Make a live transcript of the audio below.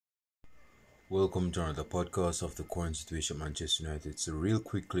Welcome to another podcast of the current situation at Manchester United. So real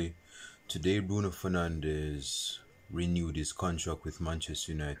quickly, today Bruno Fernandes renewed his contract with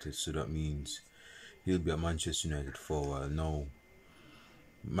Manchester United, so that means he'll be at Manchester United for a while. Now,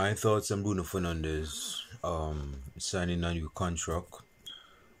 my thoughts on Bruno Fernandes signing a new contract.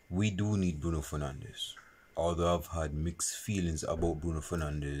 We do need Bruno Fernandes. Although I've had mixed feelings about Bruno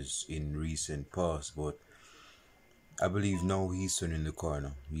Fernandes in recent past, but I believe now he's turning the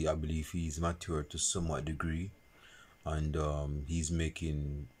corner. I believe he's matured to somewhat degree, and he's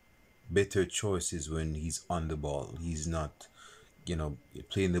making better choices when he's on the ball. He's not,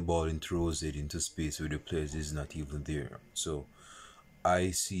 playing the ball and throws it into space where the players is not even there. So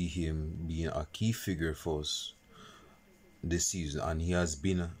I see him being a key figure for us this season, and he has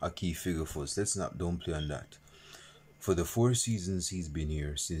been a key figure for us. Let's not downplay on that. For the 4 seasons he's been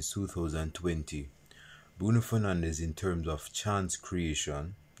here since 2020. Bruno Fernandes, in terms of chance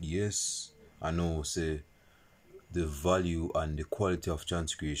creation, yes, I know, say, the value and the quality of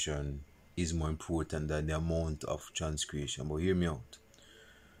chance creation is more important than the amount of chance creation. But hear me out.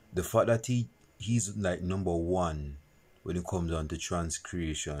 The fact that he's like number one when it comes down to chance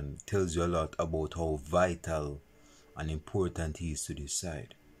creation tells you a lot about how vital and important he is to this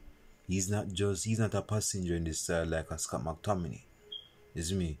side. He's not a passenger in this side like a Scott McTominay.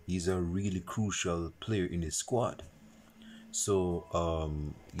 Is me. He's a really crucial player in the squad. So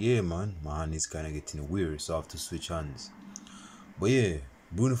yeah, man, my hand is kind of getting weird, so I have to switch hands. But yeah,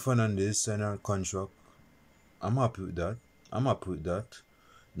 Bruno Fernandes signed a contract. I'm happy with that.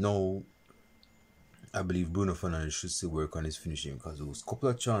 Now, I believe Bruno Fernandes should still work on his finishing, because those couple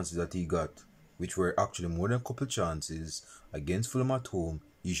of chances that he got, which were actually more than a couple of chances against Fulham at home,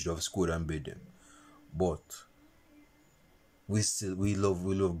 he should have scored and beat them. But we love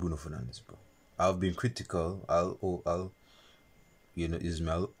Bruno Fernandes, bro. I've been critical. I'll own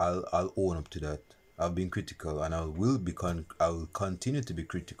up to that. I've been critical, and I will continue to be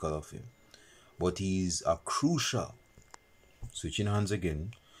critical of him. But he's a crucial, switching hands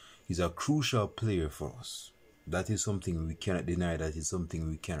again, he's a crucial player for us. That is something we cannot deny. That is something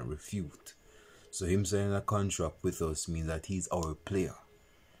we cannot refute. So him signing a contract with us means that he's our player,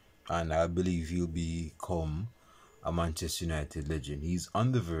 and I believe he'll become a Manchester United legend. He's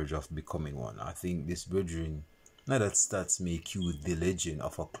on the verge of becoming one. I think this brethren, not that stats make you the legend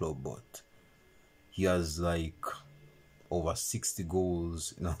of a club, but he has like over 60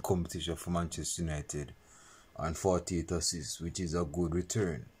 goals in a competition for Manchester United and 48 assists, which is a good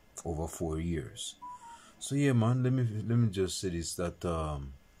return over 4 years. So yeah, man, let me just say this, that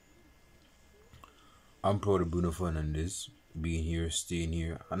I'm proud of Bruno Fernandes being here, staying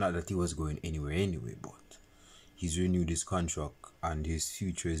here, and not that he was going anywhere anyway, but he's renewed his contract and his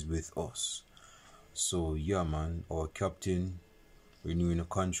future is with us. So yeah, man, our captain renewing a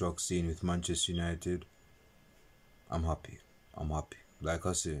contract, staying with Manchester United. I'm happy. Like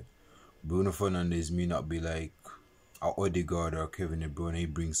I said, Bruno Fernandes may not be like a Odegaard or Kevin De Bruyne. He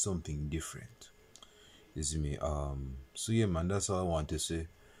brings something different. You see me? So yeah, man, that's all I want to say.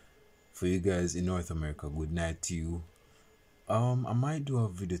 For you guys in North America, good night to you. I might do a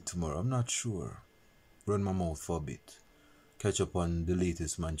video tomorrow. I'm not sure. Run my mouth for a bit. Catch up on the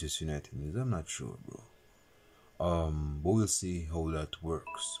latest Manchester United news. I'm not sure, bro. But we'll see how that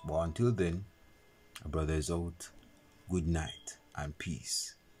works. But until then, my brother is out. Good night and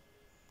peace.